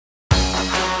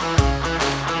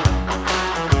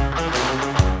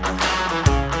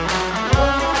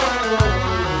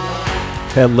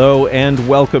Hello and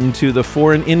welcome to the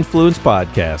Foreign Influence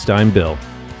Podcast. I'm Bill.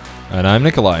 And I'm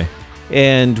Nikolai.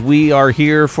 And we are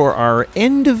here for our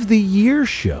end of the year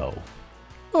show.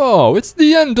 Oh, it's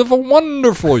the end of a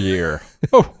wonderful year.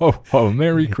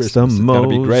 Merry Christmas. It's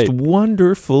the most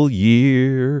wonderful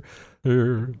year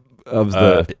of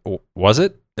the... Was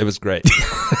it? It was great.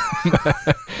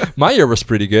 My year was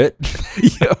pretty good.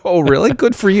 Oh, really?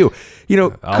 Good for you. You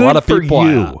know, a lot of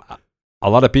people... A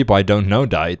lot of people I don't know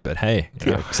died, but hey,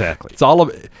 yeah, exactly. It's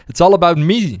all about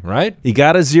me, right? You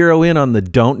got to zero in on the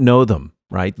don't know them,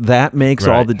 right? That makes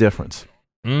all the difference.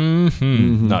 No,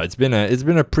 it's been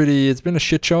a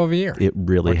shit show of a year. It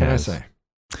really has. What can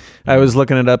I say? I was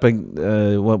looking it up.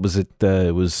 What was it?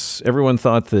 It was everyone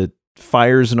thought that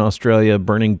fires in Australia,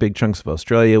 burning big chunks of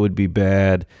Australia, would be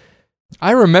bad.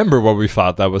 I remember what we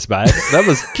thought that was bad. That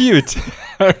was cute.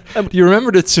 Do you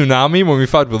remember the tsunami when we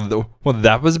thought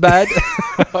that was bad?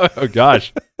 Oh,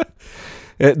 gosh.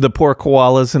 The poor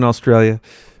koalas in Australia.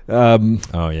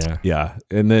 Oh, yeah. Yeah.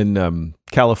 And then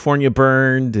California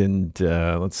burned, and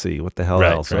let's see, what the hell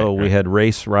else? We had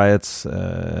race riots,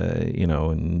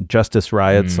 and justice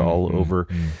riots all over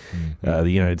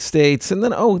the United States. And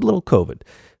then, a little COVID.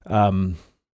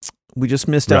 We just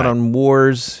missed out on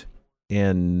wars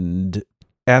and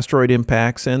asteroid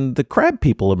impacts and the crab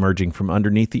people emerging from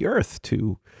underneath the earth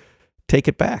to take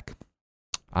it back.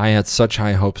 I had such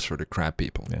high hopes for the crab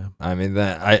people. Yeah. I mean,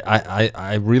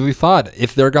 I really thought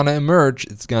if they're going to emerge,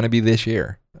 it's going to be this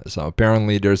year. So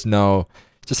apparently there's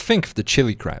just think of the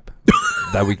chili crab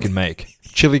that we can make.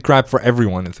 Chili crab for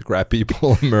everyone if the crab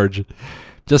people emerge.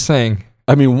 Just saying.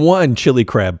 I mean, one chili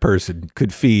crab person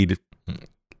could feed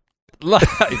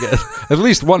I guess at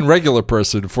least one regular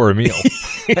person for a meal.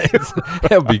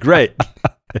 That would be great.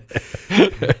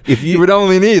 If you would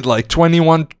only need like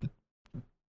 21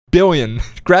 billion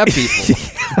crab people.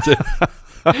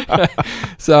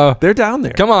 So they're down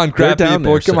there. Come on, crab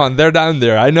people. Come on, they're down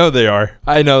there. I know they are.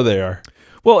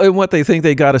 Well, and what they think,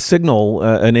 they got a signal,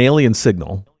 an alien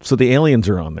signal. So the aliens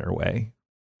are on their way.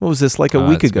 What was this, like a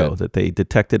week ago that they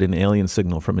detected an alien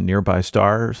signal from a nearby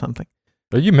star or something?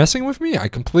 Are you messing with me? I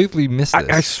completely missed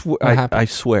this. I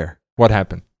swear. What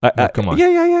happened? Come on.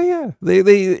 Yeah.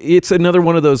 It's another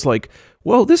one of those like,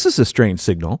 whoa, this is a strange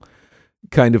signal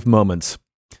kind of moments.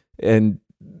 And,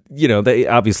 they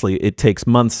obviously, it takes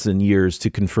months and years to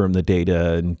confirm the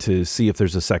data and to see if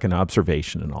there's a second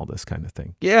observation and all this kind of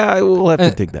thing. Yeah, we'll have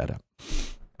to dig that up.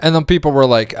 And then people were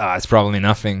like, it's probably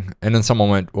nothing. And then someone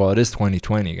went, well, it is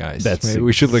 2020, guys. Maybe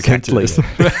we should look into this.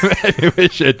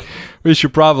 Maybe we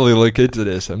should probably look into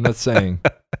this. I'm not saying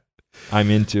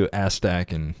I'm into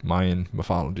Aztec and Mayan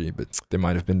mythology, but they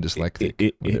might have been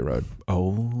dyslexic when they wrote.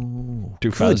 Oh,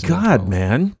 good God,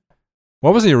 man.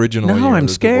 What was the original year? I'm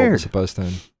scared. Was supposed to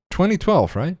end?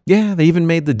 2012, right? Yeah, they even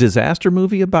made the disaster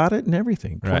movie about it and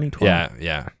everything. 2012. Right.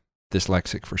 Yeah.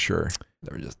 Dyslexic for sure.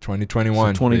 They were just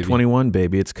 2021. So 2021,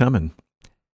 baby, it's coming.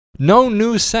 No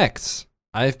new sects.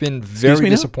 I've been very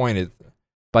disappointed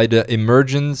by the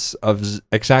emergence of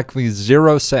exactly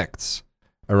 0 sects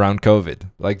around COVID.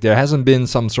 Like, there hasn't been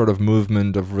some sort of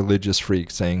movement of religious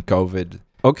freaks saying COVID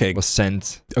was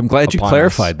sent. I'm glad you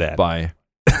clarified that. By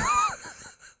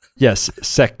yes,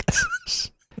 sects.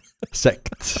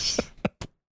 Sects.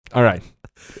 All right.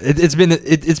 It's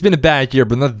been a bad year,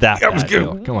 but not that bad.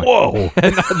 Come on. Whoa.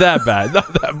 Not that bad.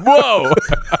 Whoa.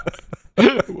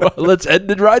 Well, let's end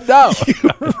it right now.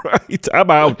 Right. I'm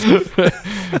out.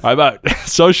 I'm out.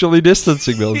 Socially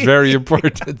distancing, Bill, is very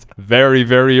important. Very,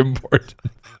 very important.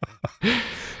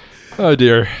 Oh,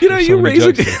 dear. You raise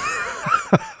it.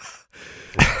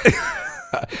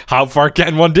 How far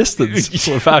can one distance?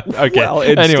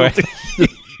 Okay. Anyway.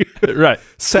 Right.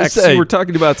 Sex. We're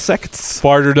talking about sects.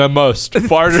 Farther than most.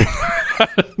 Farther.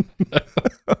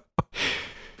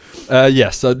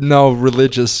 Yes. So no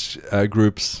religious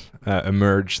groups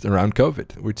emerged around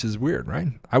COVID, which is weird, right?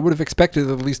 I would have expected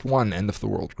at least one end of the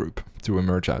world group to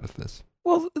emerge out of this.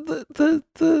 Well,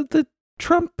 the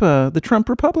Trump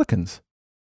Republicans.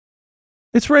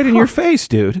 It's right in your face,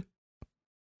 dude.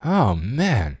 Oh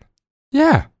man.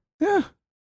 Yeah. Yeah.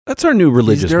 That's our new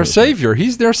religious He's their savior.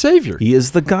 He's their savior. He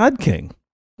is the God King.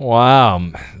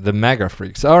 Wow. The mega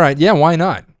freaks. All right. Yeah, why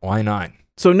not?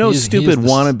 So stupid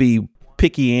wannabe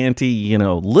picky anti,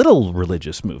 little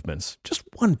religious movements. Just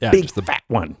one big fat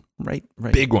one. Right.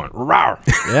 Big one. Rawr.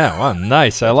 Yeah, well,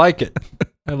 nice. I like it.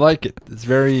 It's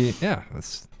very,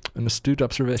 that's an astute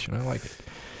observation. I like it.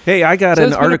 Hey, I got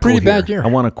an article pretty here. bad year. I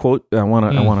want to quote, I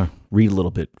want to read a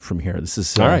little bit from here. This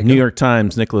is New York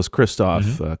Times, Nicholas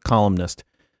Kristof, columnist.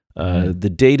 The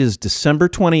date is December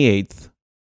 28th,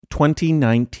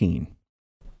 2019.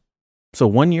 So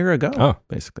 1 year ago,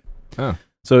 basically. Oh.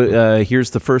 So here's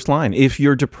the first line. If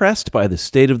you're depressed by the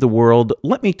state of the world,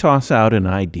 let me toss out an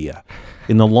idea.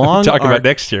 In the long talk about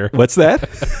next year. What's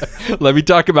that? Let me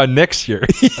talk about next year.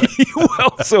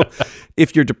 Well, so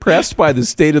if you're depressed by the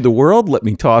state of the world, let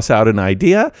me toss out an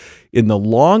idea. In the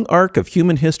long arc of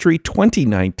human history,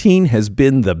 2019 has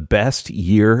been the best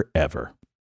year ever.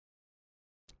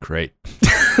 Great.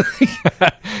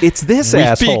 It's this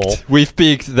asshole. We've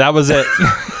peaked. That was it.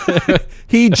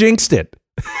 He jinxed it.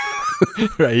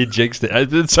 Right, he jinxed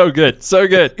it. It's so good. So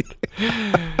good.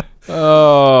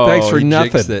 Oh, thanks for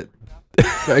nothing.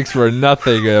 Thanks for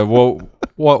nothing.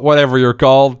 Whatever you're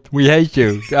called, we hate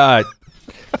you. God,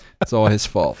 it's all his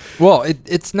fault. Well,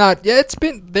 it's not. Yeah,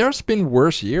 there's been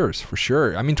worse years for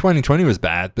sure. I mean, 2020 was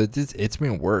bad, but it's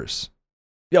been worse.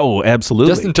 Oh,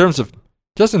 absolutely. Just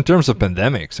in terms of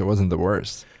pandemics, it wasn't the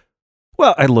worst.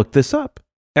 Well, I looked this up.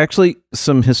 Actually,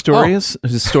 some historians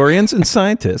and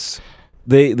scientists.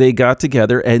 They got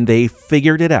together and they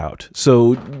figured it out.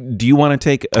 So do you want to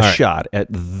take a shot at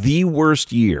the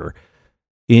worst year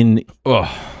in,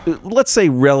 let's say,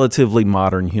 relatively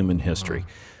modern human history?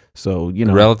 So,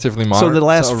 relatively modern. So the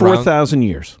last 4,000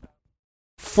 years.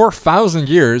 4,000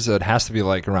 years, it has to be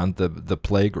like around the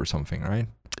plague or something, right?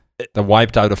 That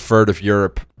wiped out a third of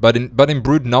Europe, but in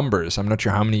brute numbers. I'm not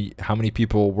sure how many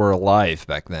people were alive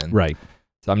back then. Right.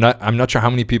 So I'm not sure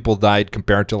how many people died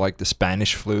compared to like the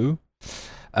Spanish flu.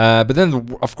 But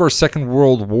then, of course, Second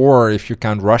World War, if you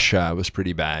count Russia, was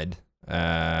pretty bad.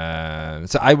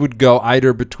 So I would go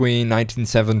either between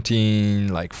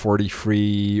 1917, like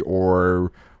 43,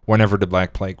 or whenever the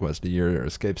Black Plague was. The year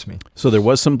escapes me. So there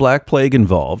was some Black Plague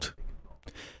involved.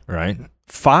 Right.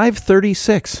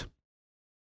 536.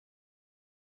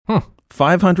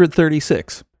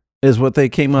 536 is what they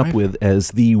came up with as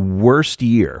the worst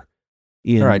year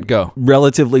in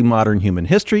relatively modern human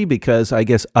history, because I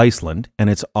guess Iceland, and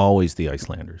it's always the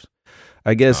Icelanders.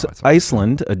 I guess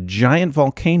Iceland, a giant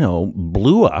volcano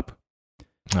blew up.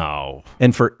 Oh.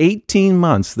 And for 18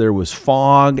 months, there was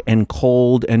fog and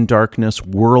cold and darkness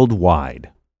worldwide.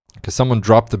 Because someone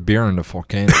dropped the beer in the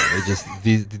volcano. They just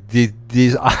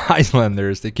these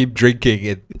Icelanders, they keep drinking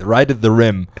it right at the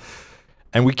rim.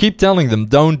 And we keep telling them,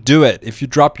 don't do it. If you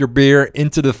drop your beer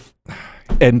into the...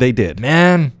 And they did.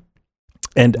 Man.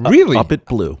 And really? Up it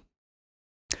blew.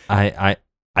 I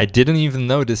didn't even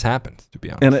know this happened, to be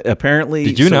honest. And apparently...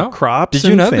 Did you know? Crops Did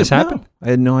you know this happened? No, I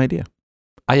had no idea.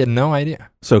 I had no idea.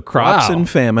 So crops and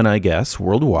famine, I guess,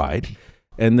 worldwide.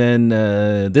 And then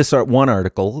this one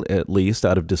article, at least,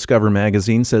 out of Discover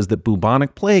magazine, says that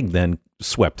bubonic plague then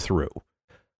swept through.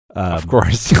 Of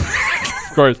course.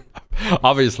 Of course.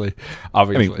 Obviously. I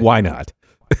mean, why not?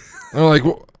 I'm like,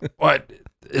 what?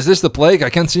 Is this the plague? I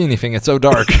can't see anything. It's so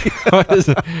dark. What is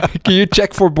it? Can you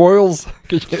check for boils?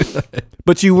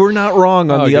 But you were not wrong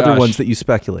on the other ones that you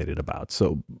speculated about.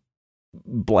 So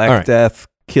Black Death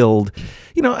killed.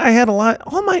 I had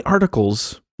all my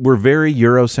articles were very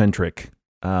Eurocentric.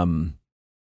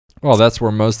 Well, that's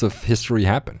where most of history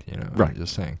happened. Right. I'm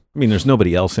just saying. I mean, there's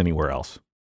nobody else anywhere else.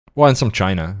 Well, and some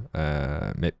China.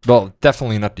 Well,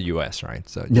 definitely not the U.S., right?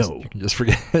 So you can just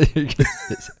forget.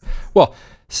 Well,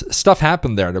 stuff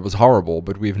happened there that was horrible,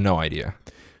 but we have no idea.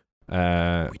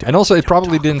 And also, it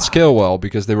probably didn't scale well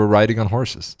because they were riding on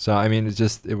horses. So, I mean,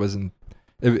 it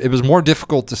was more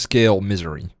difficult to scale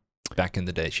misery back in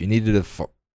the days. You needed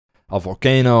a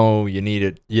volcano. You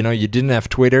didn't have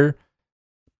Twitter.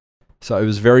 So it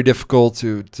was very difficult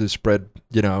to spread,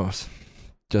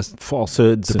 just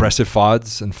falsehoods, depressive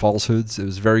thoughts and falsehoods. It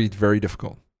was very, very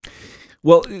difficult.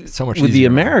 Well, so much with the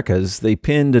Americas, they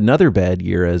pinned another bad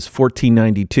year as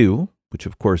 1492, which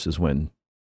of course is when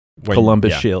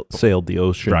Columbus sailed the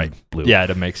ocean. Right. Blue. Yeah,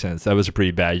 that makes sense. That was a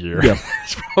pretty bad year. Yeah.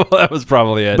 That was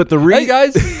probably it. But hey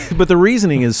guys, but the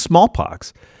reasoning is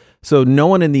smallpox. So no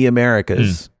one in the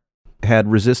Americas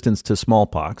had resistance to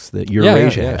smallpox that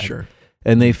Eurasia had. Sure.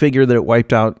 And they figure that it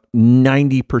wiped out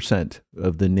 90%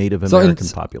 of the Native American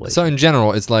population. So in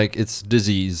general, it's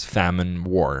disease, famine,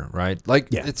 war, right?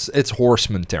 It's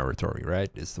horseman territory, right?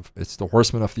 It's the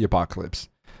horsemen of the apocalypse.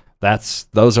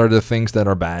 Those are the things that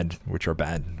are bad,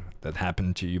 that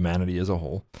happen to humanity as a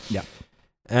whole. Yeah.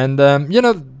 And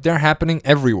they're happening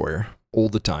everywhere all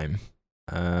the time.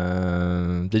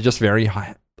 They just very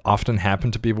often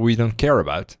happen to people we don't care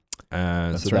about.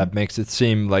 That makes it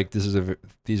seem like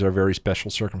these are very special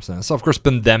circumstances. So of course,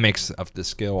 pandemics of this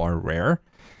scale are rare,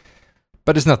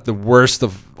 but it's not the worst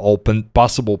of all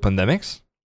possible pandemics.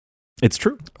 It's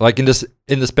true. Like in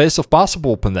the space of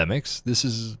possible pandemics, this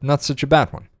is not such a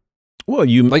bad one. Well,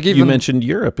 you mentioned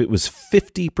Europe. It was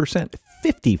 50%,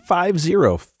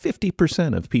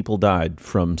 50% of people died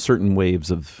from certain waves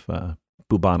of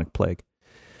bubonic plague.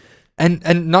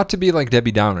 And not to be like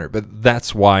Debbie Downer, but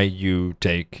that's why you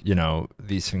take,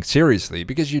 these things seriously,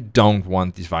 because you don't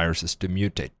want these viruses to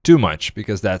mutate too much,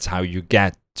 because that's how you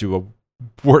get to a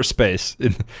worse place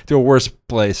in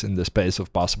the space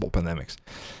of possible pandemics.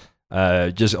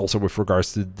 Just also with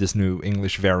regards to this new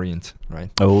English variant,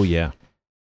 right? Oh yeah.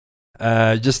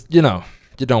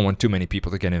 You don't want too many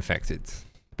people to get infected,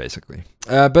 basically.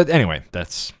 But anyway,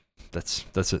 that's it.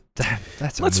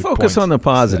 Let's focus on the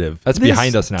positive. That's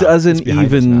behind us now. Doesn't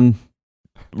even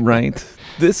right.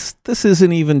 This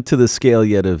isn't even to the scale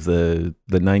yet of the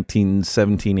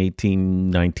 1917, 18,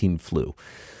 19 flu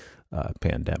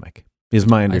pandemic. Is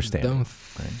my understanding. I don't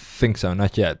think so.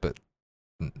 Not yet, but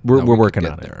we're working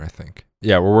on it. I think.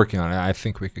 Yeah, we're working on it. I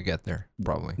think we could get there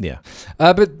probably. Yeah.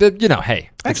 But hey,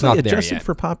 it's actually not there adjusted yet.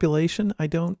 For population. I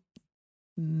don't.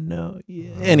 No.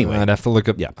 Yeah. Anyway, I'd have to look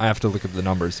up. Yeah. I have to look up the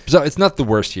numbers. So it's not the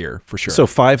worst year for sure. So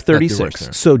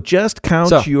 536. So just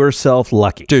count yourself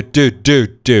lucky, dude.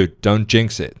 Don't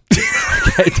jinx it.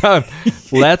 Okay,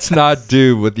 let's not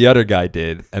do what the other guy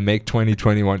did and make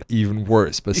 2021 even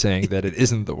worse by saying that it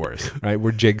isn't the worst. Right?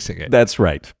 We're jinxing it. That's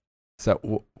right.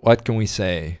 So what can we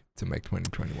say to make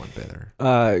 2021 better?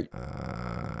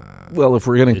 Well, if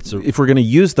we're gonna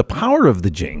use the power of the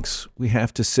jinx, we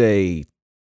have to say,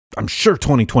 I'm sure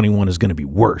 2021 is going to be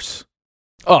worse.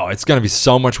 Oh, it's going to be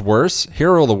so much worse. Here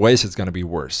are all the ways it's going to be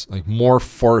worse. Like more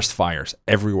forest fires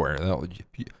everywhere.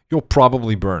 You'll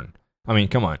probably burn. I mean,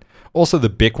 come on. Also, the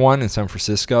big one in San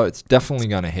Francisco, it's definitely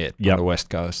going to hit on the West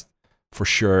Coast for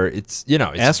sure. It's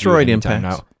asteroid impact.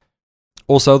 Now.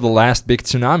 Also, the last big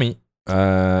tsunami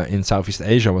in Southeast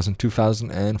Asia was in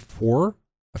 2004.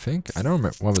 I think. I don't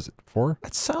remember. What was it? 4?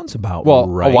 That sounds about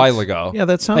right. A while ago. Yeah,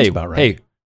 that sounds about right. Hey,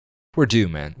 we're due,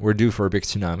 man. We're due for a big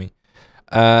tsunami.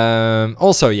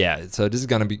 Also, so this is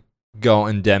going to go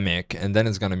endemic, and then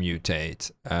it's going to mutate.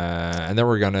 And then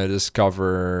we're going to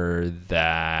discover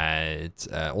that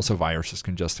also viruses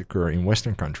can just occur in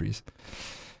Western countries.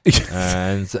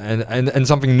 and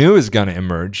something new is going to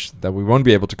emerge that we won't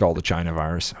be able to call the China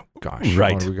virus. Oh, gosh.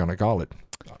 Right. What are we going to call it?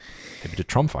 Maybe the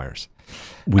Trump virus.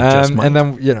 And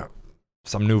then,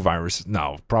 some new virus.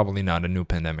 No, probably not a new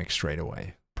pandemic straight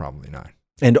away. Probably not.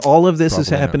 And all of this is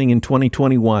happening in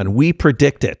 2021. We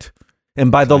predict it.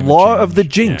 And by the law of the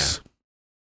jinx. Yeah.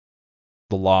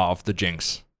 The law of the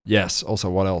jinx. Yes. Also,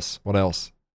 what else?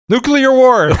 Nuclear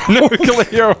war.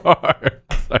 Nuclear war.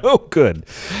 Oh, good.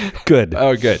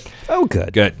 Oh, good.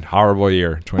 Good. Horrible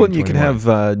year. 2021. Well, you can have,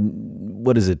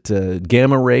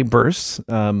 gamma ray bursts.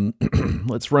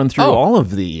 Let's run through all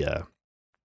of the...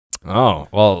 Oh,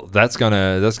 well, that's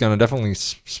gonna definitely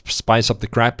spice up the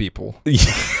crap people.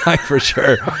 Like for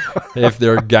sure. If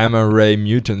they're gamma ray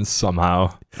mutants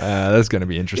somehow, that's gonna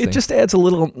be interesting. It just adds a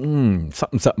little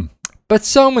something. But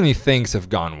so many things have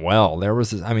gone well. There was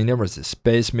this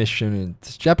space mission,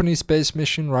 this Japanese space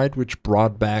mission, right, which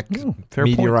brought back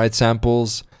meteorite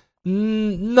samples.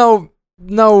 No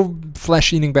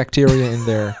flesh-eating bacteria in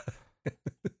there.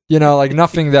 Like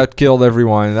nothing that killed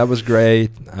everyone. That was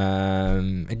great.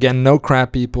 Again, no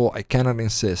crap people. I cannot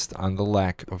insist on the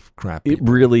lack of crap people.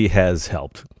 It really has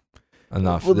helped.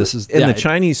 Enough. Well, the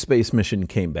Chinese space mission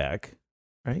came back,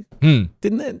 right? Wasn't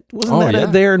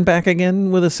that there and back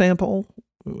again with a sample?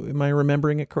 Am I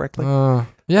remembering it correctly?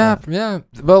 Yeah.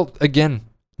 Well, again,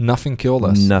 nothing killed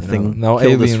us. Nothing. No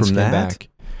killed aliens us from came that. back.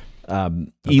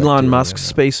 Elon Musk's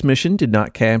space mission did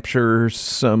not capture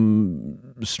some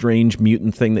strange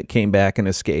mutant thing that came back and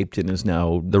escaped and is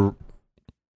now the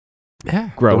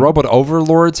robot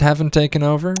overlords haven't taken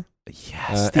over.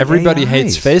 Yes, everybody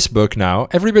hates Facebook now.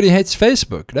 Everybody hates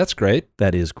Facebook. That's great.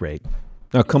 That is great.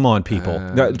 Now, come on, people.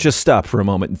 Now, just stop for a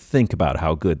moment and think about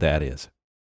how good that is.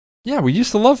 Yeah, we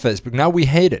used to love Facebook. Now we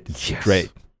hate it. Yes.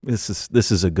 Great. This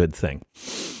is a good thing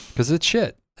because it's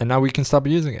shit, and now we can stop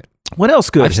using it. What else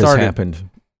good has happened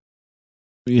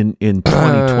in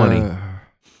 2020?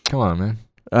 Come on,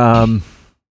 man.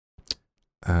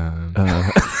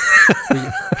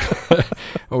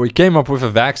 We came up with a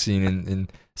vaccine,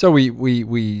 so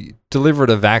we delivered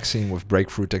a vaccine with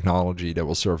breakthrough technology that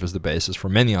will serve as the basis for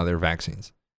many other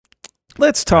vaccines.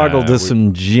 Let's toggle to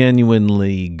some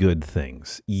genuinely good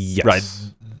things. Yes. Right.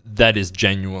 That is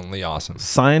genuinely awesome.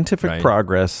 Scientific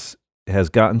progress has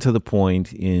gotten to the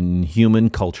point in human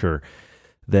culture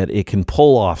that it can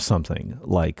pull off something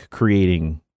like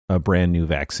creating a brand new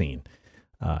vaccine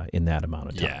in that amount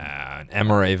of time. Yeah, an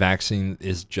mRNA vaccine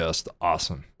is just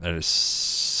awesome. That is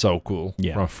so cool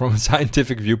from a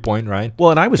scientific viewpoint, right?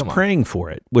 Well, and I was praying for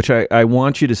it, which I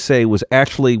want you to say was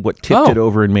actually what tipped it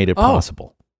over and made it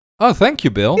possible. Oh, thank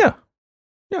you, Bill.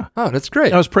 Yeah. Oh, that's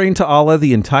great. I was praying to Allah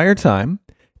the entire time,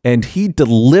 And he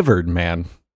delivered, man.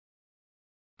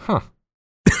 Huh.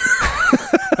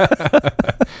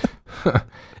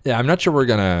 Yeah, I'm not sure we're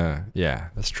gonna. Yeah,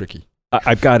 that's tricky.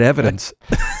 I've got evidence.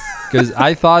 Because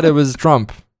I thought it was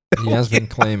Trump. He has been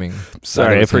claiming.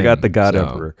 Sorry, I forgot the God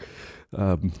Emperor.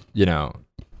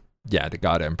 The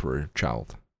God Emperor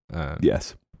child.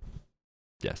 Yes.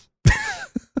 Yes.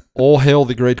 All hail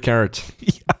the great carrot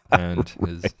and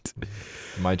his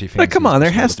mighty fingers. But come on,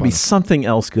 there has to be something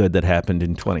else good that happened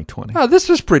in 2020. Oh, this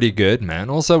was pretty good, man.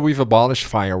 Also, we've abolished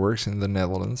fireworks in the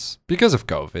Netherlands because of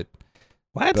COVID.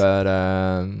 What? But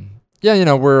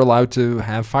we're allowed to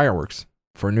have fireworks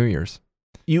for New Year's.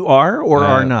 You are or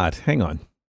are not? Hang on.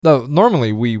 No,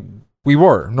 normally we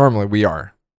were. Normally we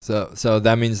are. So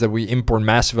that means that we import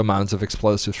massive amounts of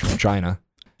explosives from China.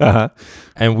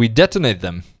 And we detonate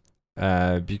them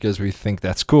because we think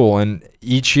that's cool. And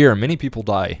each year, many people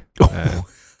die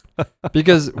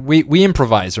because we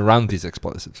improvise around these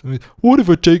explosives. I mean, what if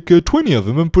I take 20 of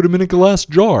them and put them in a glass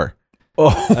jar?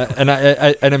 And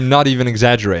I'm not even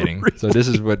exaggerating. Really? So this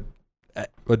is what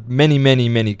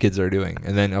many kids are doing.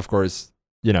 And then, of course,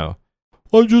 I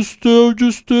just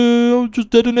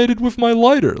detonate it with my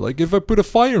lighter. Like if I put a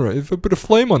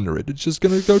flame under it, it's just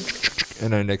gonna go,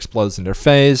 and then it explodes in their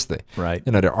face.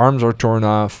 Their arms are torn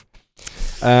off.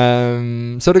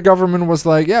 So the government was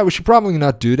like, yeah, we should probably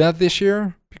not do that this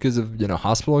year because of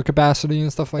hospital capacity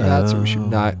and stuff like that. So we should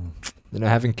not,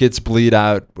 having kids bleed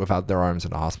out without their arms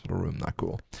in a hospital room, not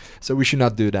cool. So we should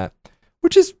not do that,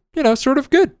 which is sort of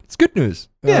good. It's good news.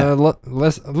 Yeah,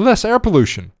 less air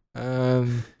pollution.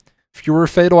 Fewer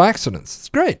fatal accidents. It's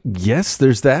great. Yes,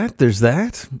 there's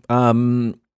that.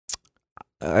 I'm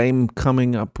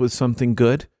coming up with something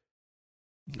good.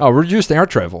 Oh, reduced air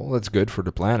travel. That's good for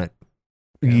the planet.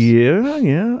 Yes.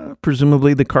 Yeah.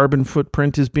 Presumably the carbon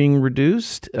footprint is being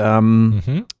reduced. I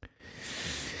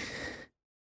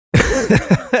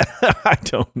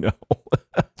don't know.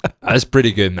 That's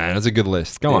pretty good, man. That's a good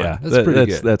list. Come on. That's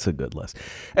pretty good. That's a good list.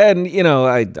 And,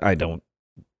 I don't.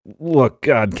 Look,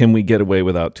 God, can we get away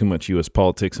without too much U.S.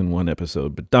 politics in one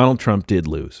episode? But Donald Trump did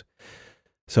lose.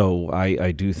 So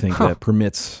I do think that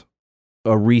permits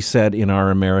a reset in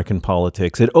our American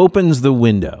politics. It opens the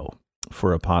window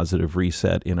for a positive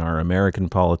reset in our American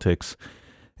politics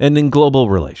and in global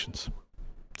relations.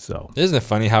 So isn't it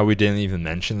funny how we didn't even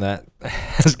mention that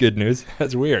as good news?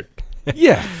 That's weird.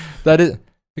 Yeah. That is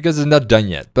because it's not done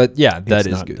yet. But yeah, that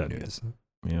is good news. Yet.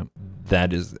 Yeah,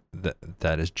 that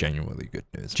is genuinely good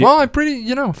news. Well, I'm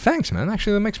pretty, thanks, man.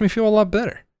 Actually, that makes me feel a lot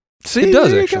better. See, it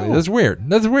does actually. That's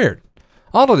weird.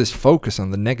 All of this focus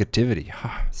on the negativity.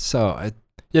 So, it's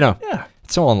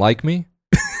so unlike me.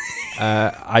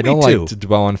 I don't like to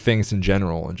dwell on things in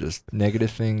general, and just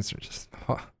negative things are just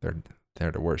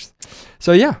they're the worst.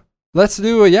 So yeah, let's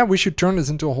do. We should turn this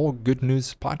into a whole good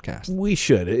news podcast. We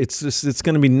should. It's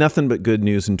going to be nothing but good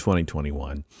news in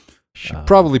 2021. Should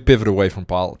probably pivot away from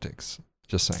politics.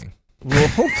 Just saying. Well,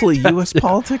 hopefully U.S.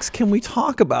 politics. Can we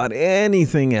talk about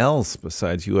anything else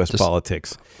besides U.S.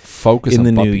 politics? Focus in on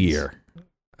the puppies. New year.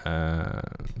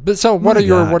 But so, what are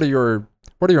your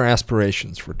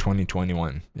aspirations for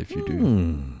 2021? If you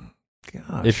do,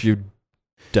 if you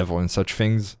devil in such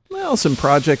things. Well, some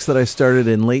projects that I started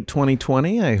in late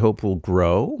 2020. I hope will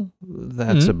grow.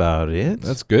 That's about it.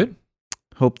 That's good.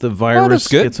 Hope the virus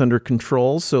gets under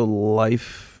control so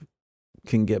life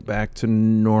can get back to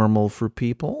normal for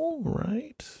people,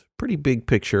 right? Pretty big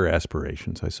picture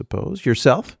aspirations, I suppose.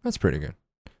 Yourself? That's pretty good.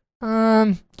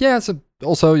 It's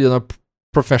also,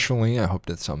 professionally, I hope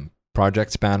that some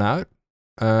projects pan out.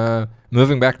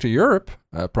 Moving back to Europe,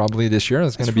 probably this year.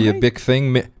 That's going to be a big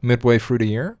thing midway through the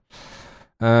year.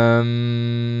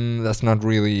 That's not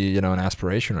really, an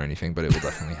aspiration or anything, but it will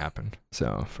definitely happen.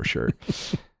 So, for sure.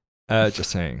 Just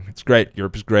saying. It's great.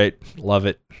 Europe is great. Love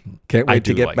it. Can't wait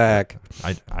to get back.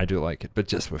 I do like it, but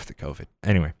just with the COVID.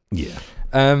 Anyway. Yeah.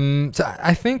 So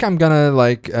I think I'm going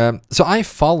to so I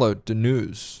followed the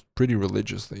news pretty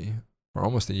religiously for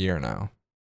almost a year now.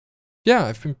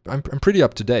 Yeah, I'm pretty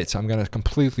up to date, so I'm going to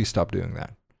completely stop doing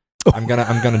that. I'm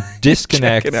gonna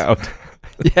disconnect. Check it out.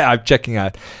 Yeah, I'm checking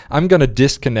out. I'm gonna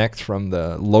disconnect from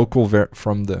the local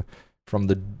from the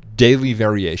daily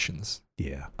variations.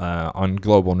 Yeah. On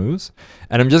global news,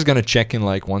 and I'm just gonna check in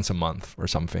like once a month or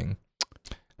something.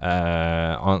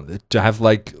 On to have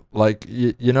like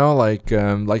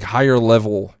higher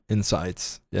level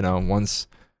insights. Once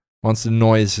the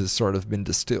noise has sort of been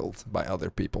distilled by other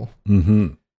people. Mm-hmm.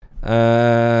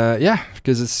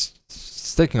 Because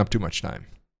it's taking up too much time.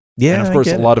 Yeah, and of course,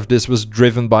 a lot of this was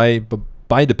driven by the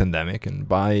pandemic and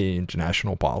by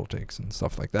international politics and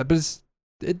stuff like that. But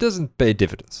it doesn't pay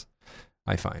dividends.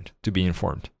 I find, to be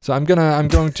informed. So I'm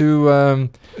going to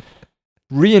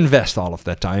reinvest all of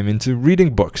that time into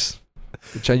reading books,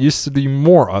 which I used to do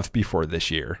more of before this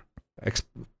year,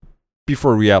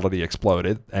 before reality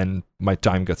exploded and my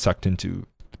time got sucked into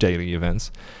daily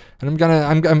events. And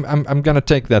I'm gonna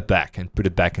take that back and put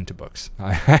it back into books.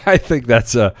 I think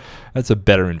that's a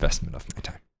better investment of my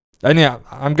time. And yeah,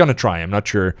 I'm gonna try. I'm not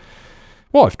sure.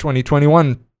 Well, if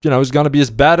 2021, is gonna be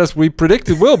as bad as we predict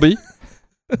it will be,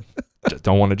 just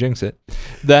don't want to jinx it.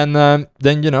 Then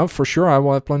for sure I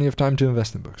will have plenty of time to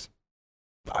invest in books.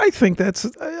 I think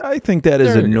that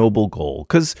is a noble goal,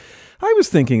 because I was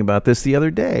thinking about this the other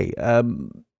day.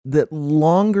 That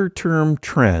longer term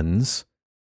trends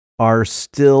are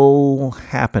still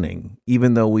happening,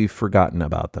 even though we've forgotten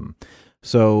about them.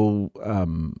 So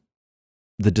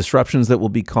the disruptions that will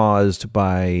be caused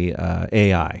by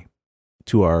AI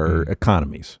to our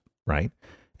economies, right?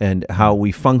 And how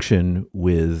we function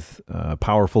with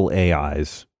powerful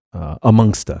AIs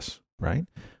amongst us, right?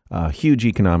 Huge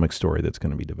economic story that's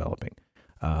going to be developing.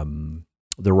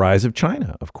 The rise of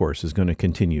China, of course, is going to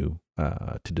continue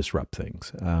to disrupt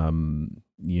things.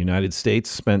 The United States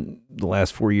spent the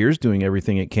last 4 years doing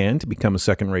everything it can to become a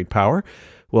second-rate power.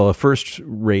 Well, a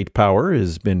first-rate power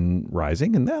has been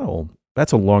rising, and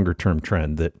that's a longer-term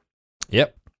trend that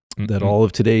all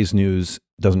of today's news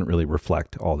doesn't really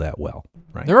reflect all that well.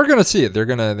 Right? We're going to see it.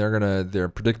 They're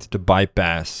predicted to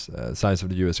bypass the size of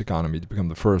the U.S. economy to become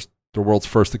the world's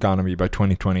first economy by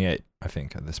 2028. I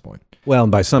think at this point. Well,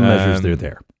 and by some measures, they're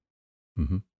there.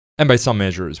 Mm-hmm. And by some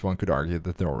measures, one could argue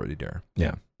that they're already there.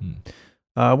 Yeah.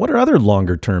 What are other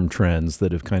longer-term trends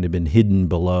that have kind of been hidden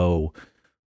below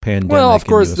pandemic? Well, of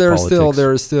course,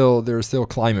 there's still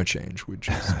climate change, which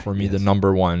is for me the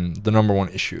number one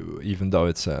issue, even though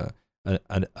it's a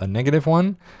negative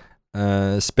one.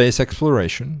 Space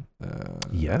exploration.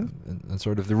 And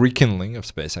sort of the rekindling of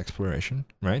space exploration,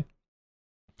 right?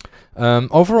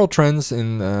 Overall trends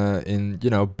in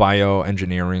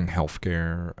bioengineering,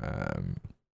 healthcare.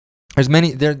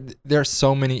 There are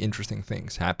so many interesting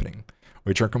things happening,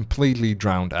 which are completely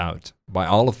drowned out by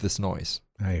all of this noise.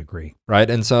 I agree. Right,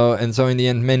 and so in the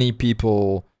end, many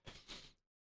people,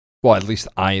 well, at least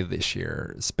I this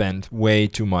year spent way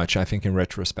too much. I think in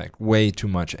retrospect, way too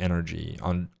much energy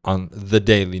on the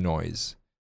daily noise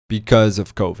because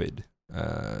of COVID.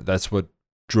 That's what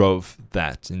drove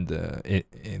that in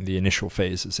the initial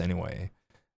phases anyway.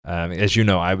 As you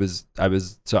know,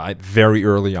 very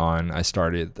early on I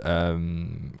started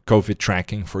COVID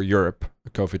tracking for Europe, a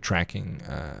COVID tracking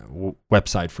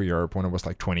website for Europe when it was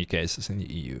like 20 cases in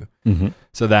the EU. Mm-hmm.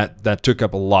 So that took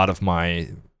up a lot of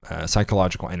my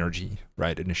psychological energy,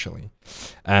 right, initially,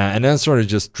 and then sort of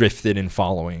just drifted in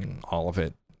following all of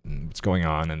it, what's going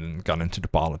on, and then got into the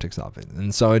politics of it,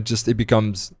 and so it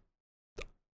becomes.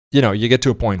 You get to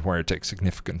a point where it takes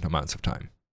significant amounts of time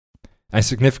and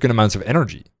significant amounts of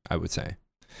energy, I would say.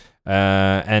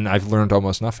 And I've learned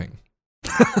almost nothing.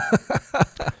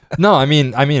 No, I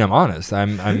mean, I'm honest.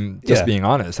 I'm just being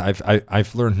honest.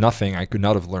 I've learned nothing I could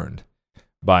not have learned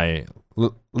by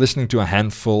listening to a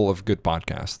handful of good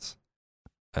podcasts,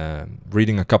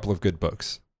 reading a couple of good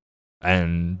books,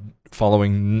 and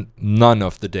following none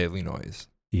of the daily noise.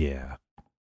 Yeah.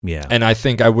 And I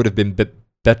think I would have been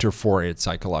better for it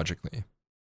psychologically.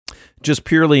 Just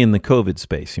purely in the COVID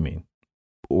space, you mean?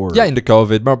 Or in the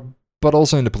COVID, but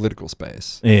also in the political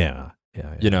space. Yeah.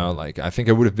 I think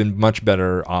I would have been much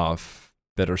better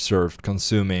served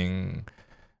consuming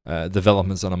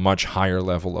developments on a much higher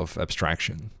level of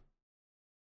abstraction.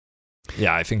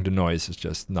 Yeah, I think the noise is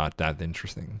just not that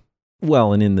interesting.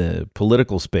 Well, and in the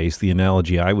political space, the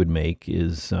analogy I would make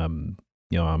is,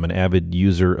 I'm an avid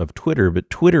user of Twitter, but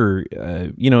Twitter,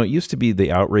 it used to be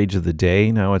the outrage of the day.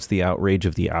 Now it's the outrage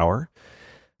of the hour.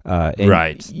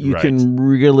 You can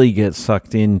really get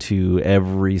sucked into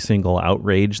every single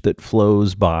outrage that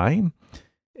flows by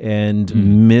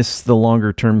and miss the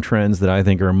longer term trends that I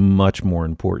think are much more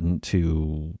important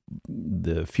to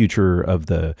the future of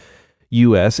the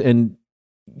U.S. and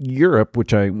Europe,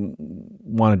 which I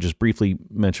want to just briefly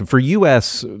mention. For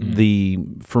U.S.,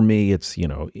 for me, it's,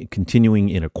 continuing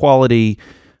inequality,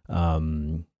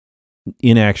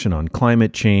 inaction on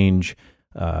climate change,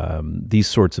 these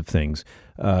sorts of things.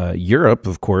 Europe,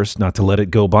 of course, not to let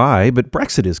it go by, but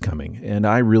Brexit is coming, and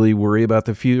I really worry about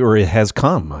the future, or it has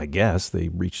come, I guess. They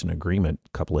reached an agreement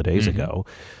a couple of days ago.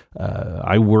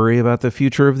 I worry about the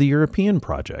future of the European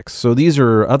projects. So these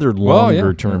are other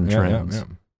longer-term trends.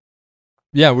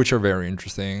 Yeah, which are very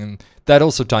interesting. And that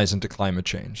also ties into climate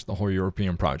change, the whole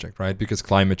European project, right? Because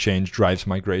climate change drives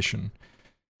migration,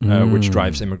 which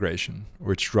drives immigration,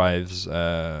 which drives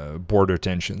border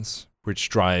tensions, which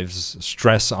drives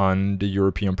stress on the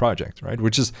European project, right?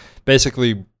 Which is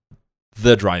basically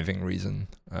the driving reason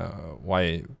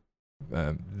why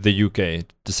the UK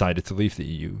decided to leave the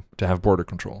EU, to have border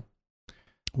control.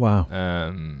 Wow.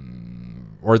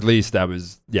 Or at least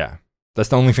that's the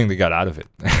only thing they got out of it.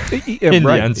 In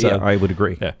the end, so. I would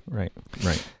agree. Yeah. Right.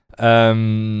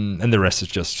 And the rest is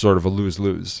just sort of a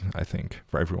lose-lose, I think,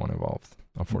 for everyone involved,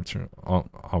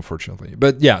 unfortunately.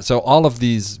 But yeah, so all of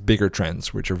these bigger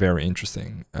trends, which are very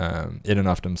interesting in and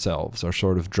of themselves, are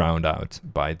sort of drowned out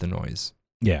by the noise.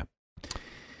 Yeah.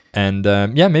 And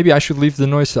maybe I should leave the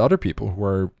noise to other people who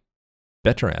are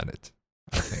better at it,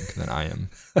 I think, than I am.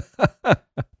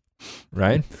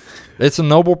 Right? It's a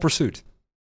noble pursuit.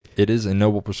 It is a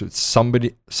noble pursuit.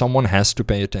 Someone has to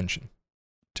pay attention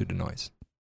to the noise.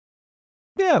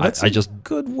 Yeah, that's a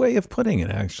good way of putting it,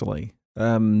 actually.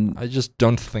 I just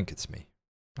don't think it's me.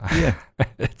 Yeah.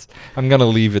 I'm going to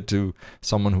leave it to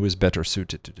someone who is better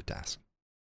suited to the task.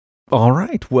 All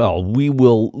right. Well, we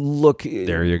will look.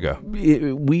 There you go.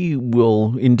 We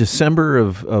will, in December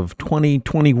of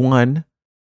 2021,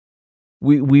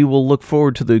 we will look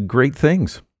forward to the great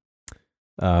things.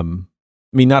 I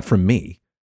mean, not from me.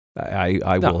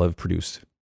 I will have produced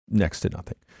next to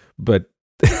nothing. But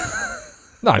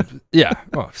no, yeah.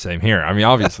 Well, same here. I mean,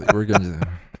 obviously, we're going to.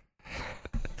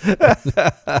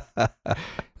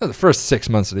 The first 6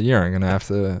 months of the year, I'm going to have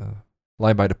to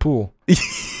lie by the pool.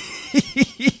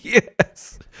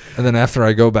 Yes. And then after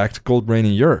I go back to cold,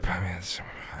 rainy Europe, I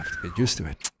have to get used to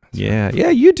it. Yeah,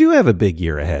 you do have a big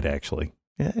year ahead, actually.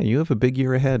 Yeah, you have a big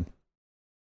year ahead.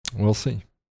 We'll see.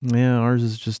 Yeah, ours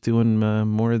is just doing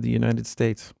more of the United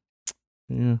States.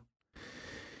 Yeah.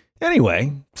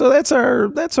 Anyway, so that's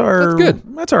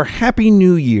our Happy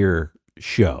New Year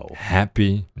show.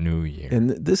 Happy New Year.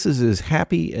 And this is as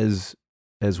happy as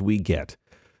we get.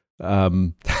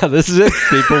 This is it,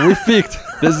 people. We peaked.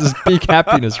 This is peak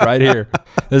happiness right here.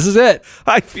 This is it.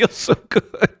 I feel so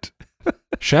good.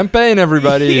 Champagne,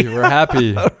 everybody. Yeah, we're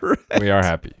happy. Right. We are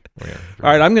happy. All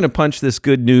right, I'm going to punch this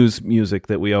good news music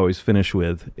that we always finish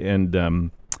with. And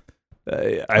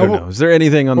I don't know. Is there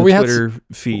anything on the Twitter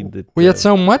feed that... We had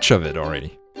so much of it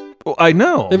already. Well, I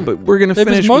know, but we're going to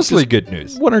finish with mostly good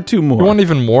news. One or two more. You want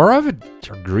even more of it?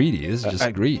 You're greedy. This is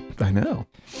just greed. I know.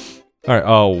 All right.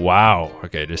 Oh, wow.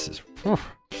 Okay, this is...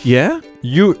 Yeah?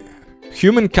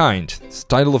 Humankind, it's the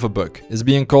title of a book, is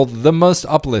being called the most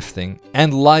uplifting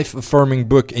and life-affirming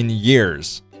book in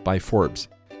years by Forbes,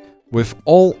 with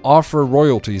all offer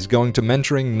royalties going to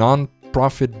mentoring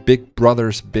non-profit big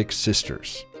brothers, big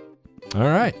sisters. All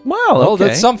right. Well, okay.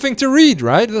 That's something to read,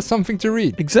 right? That's something to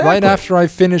read. Exactly. Right after I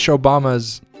finish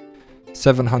Obama's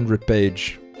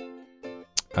 700-page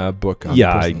book on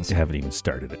prisons. I haven't even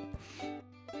started it.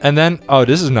 And then,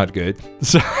 this is not good.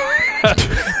 So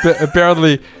but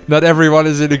apparently, not everyone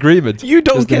is in agreement. You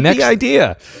don't get the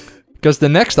idea. Because the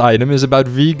next item is about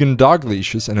vegan dog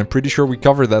leashes, and I'm pretty sure we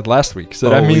covered that last week. So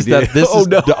that means that this is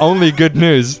the only good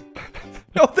news.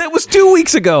 No, that was 2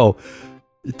 weeks ago.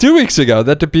 2 weeks ago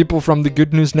that the people from the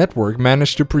Good News Network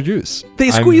managed to produce.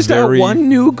 They squeezed out one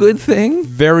new good thing?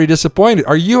 Very disappointed.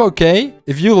 Are you okay?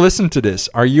 If you listen to this,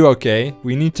 are you okay?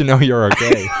 We need to know you're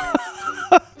okay.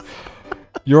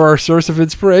 You're our source of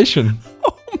inspiration.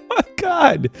 Oh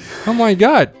my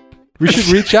God. We should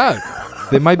reach out.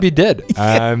 They might be dead.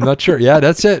 Yeah. I'm not sure. Yeah,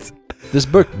 that's it. This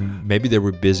book. Maybe they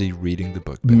were busy reading the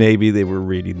book. Maybe they were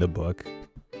reading the book.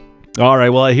 All right.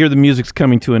 Well, I hear the music's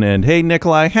coming to an end. Hey,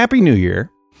 Nikolai, Happy New Year.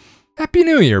 Happy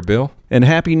New Year, Bill. And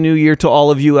Happy New Year to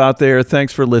all of you out there.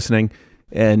 Thanks for listening.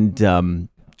 And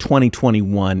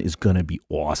 2021 is going to be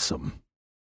awesome.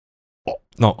 Oh,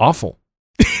 no, awful.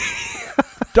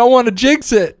 Don't want to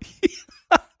jinx it.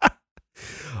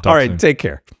 All right. Take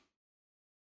care.